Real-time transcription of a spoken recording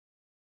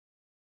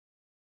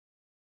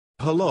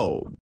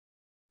Hello.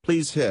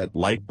 Please hit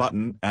like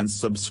button and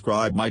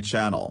subscribe my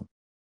channel.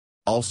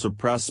 Also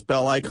press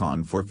bell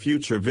icon for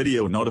future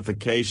video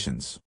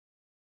notifications.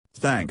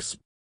 Thanks.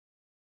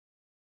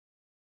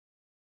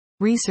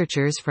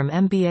 Researchers from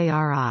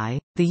MBARI,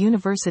 the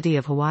University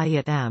of Hawai'i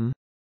at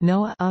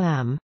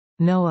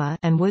NOAA,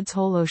 and Woods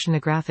Hole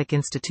Oceanographic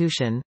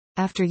Institution,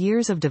 after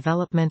years of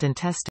development and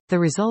test, the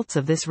results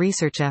of this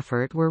research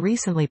effort were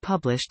recently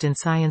published in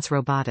Science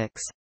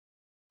Robotics.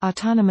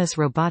 Autonomous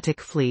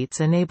robotic fleets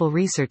enable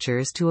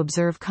researchers to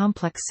observe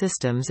complex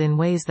systems in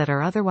ways that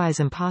are otherwise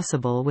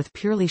impossible with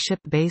purely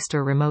ship-based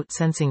or remote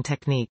sensing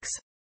techniques.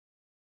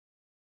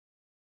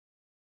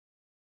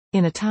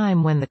 In a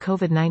time when the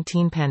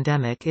COVID-19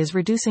 pandemic is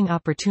reducing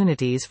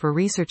opportunities for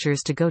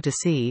researchers to go to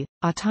sea,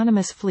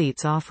 autonomous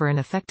fleets offer an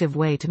effective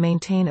way to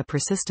maintain a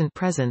persistent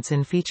presence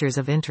in features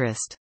of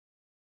interest.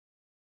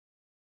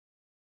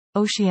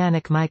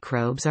 Oceanic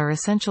microbes are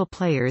essential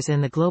players in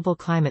the global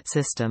climate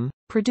system,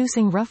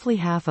 producing roughly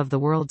half of the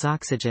world's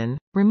oxygen,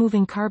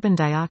 removing carbon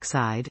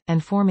dioxide,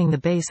 and forming the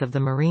base of the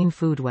marine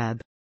food web.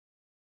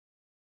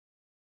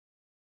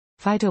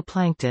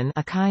 Phytoplankton,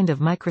 a kind of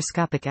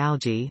microscopic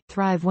algae,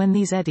 thrive when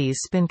these eddies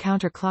spin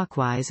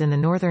counterclockwise in the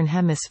Northern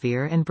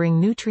Hemisphere and bring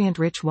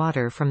nutrient-rich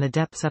water from the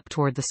depths up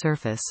toward the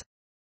surface.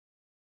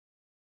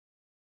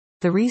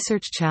 The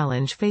research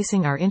challenge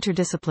facing our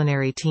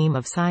interdisciplinary team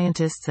of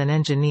scientists and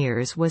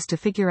engineers was to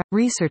figure out.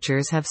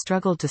 Researchers have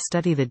struggled to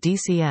study the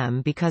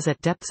DCM because at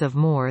depths of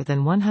more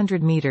than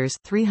 100 meters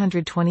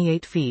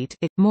 328 feet,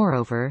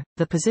 moreover,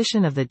 the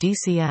position of the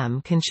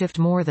DCM can shift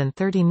more than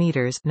 30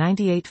 meters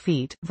 98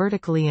 feet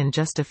vertically in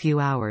just a few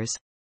hours.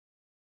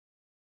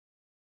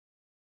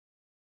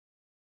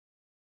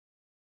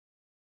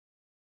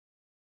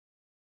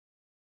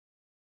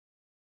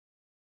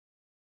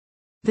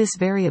 This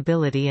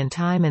variability in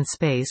time and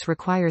space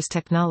requires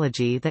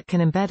technology that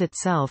can embed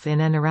itself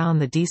in and around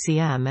the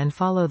DCM and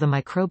follow the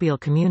microbial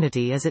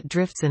community as it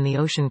drifts in the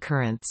ocean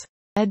currents.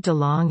 Ed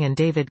DeLong and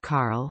David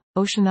Carl,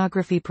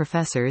 oceanography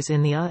professors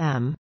in the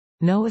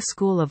NOAA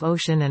School of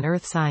Ocean and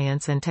Earth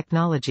Science and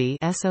Technology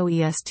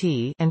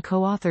 (SOEST) and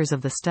co-authors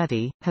of the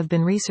study, have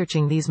been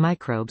researching these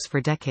microbes for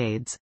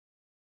decades.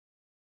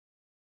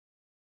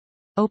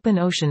 Open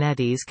ocean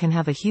eddies can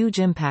have a huge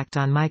impact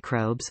on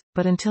microbes,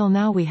 but until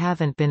now we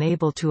haven't been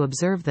able to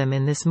observe them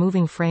in this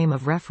moving frame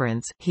of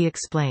reference, he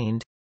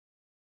explained.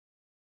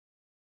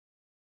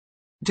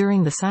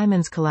 During the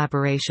Simons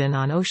Collaboration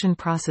on Ocean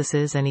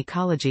Processes and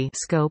Ecology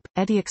 (SCOPE)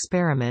 eddy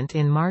experiment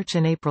in March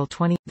and April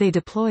 20, they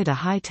deployed a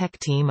high-tech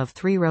team of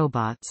 3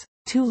 robots,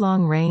 2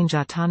 long-range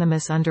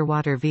autonomous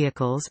underwater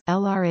vehicles,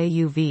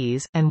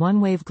 LRAUVs, and 1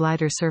 wave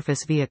glider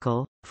surface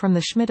vehicle, from the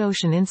Schmidt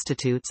Ocean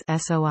Institute's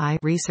SOI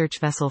research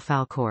vessel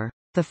Falkor.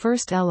 The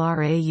first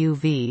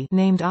LRAUV,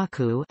 named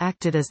Aku,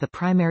 acted as the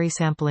primary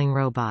sampling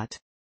robot.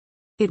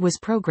 It was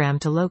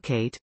programmed to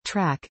locate,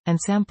 track, and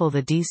sample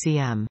the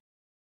DCM.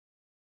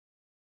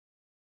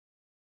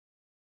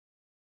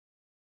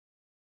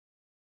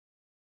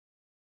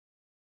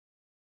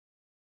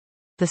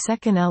 The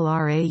second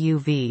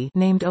LRAUV,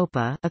 named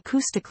OPA,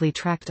 acoustically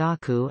tracked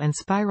Aku and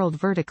spiraled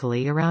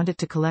vertically around it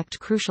to collect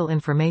crucial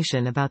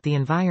information about the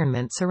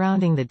environment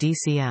surrounding the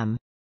DCM.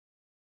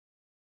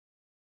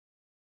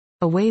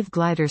 A wave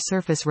glider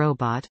surface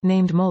robot,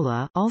 named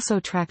Mola, also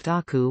tracked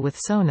Aku with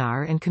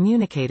sonar and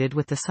communicated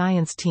with the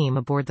science team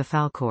aboard the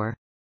Falkor.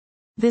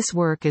 This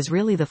work is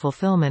really the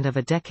fulfillment of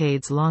a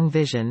decades-long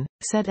vision,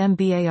 said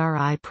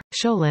MBARI.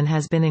 Sholin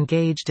has been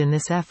engaged in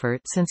this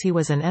effort since he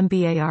was an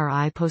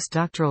MBARI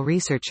postdoctoral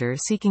researcher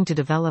seeking to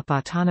develop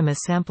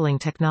autonomous sampling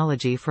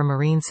technology for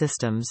marine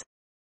systems.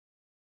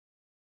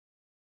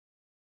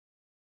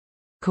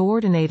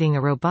 Coordinating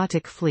a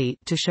robotic fleet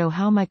to show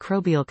how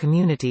microbial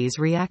communities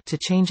react to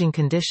changing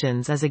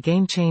conditions is a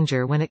game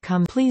changer when it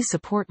comes. Please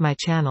support my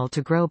channel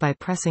to grow by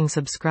pressing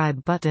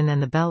subscribe button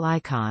and the bell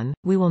icon.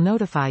 We will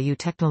notify you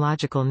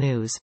technological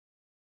news.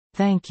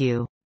 Thank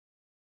you.